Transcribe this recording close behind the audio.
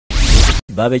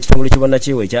baba ekitongole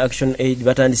ky'obwannakyewa ekya Action Aid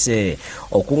batandise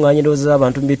okuŋŋaanya endowooza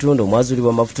z'abantu mu bitundu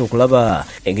omwazuulibwa amafuta okulaba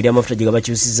engeri amafuta gye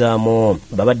gabakyusizaamu.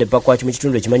 Babadde Pakwach mu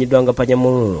kitundu ekimanyiddwa nga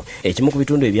Panyamulu, ekimu ku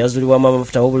bitundu ebyazuulibwamu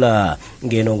amafuta wabula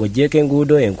ng'eno ng'oggyeko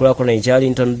enguudo enkulaakulana ekyali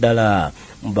ntono ddala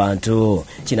mu bantu.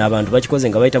 Kino abantu bakikoze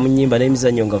nga bayita mu nnyimba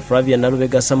n'emizannyo nga Flavia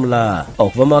Nalubega Samula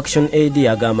okuva mu Action Aid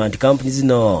agamba nti kampuni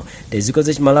zino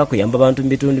tezikoze kimala kuyamba bantu mu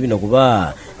bitundu bino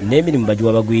kuba n'emirimu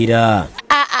bagiwa bagwira.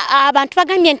 Abantu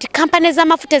bagambye nti kampani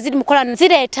z'amafuta eziri mukola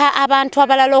zireeta abantu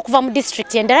abalala okuva mu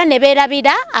district endala ne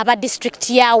beerabira aba district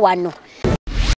ya wano.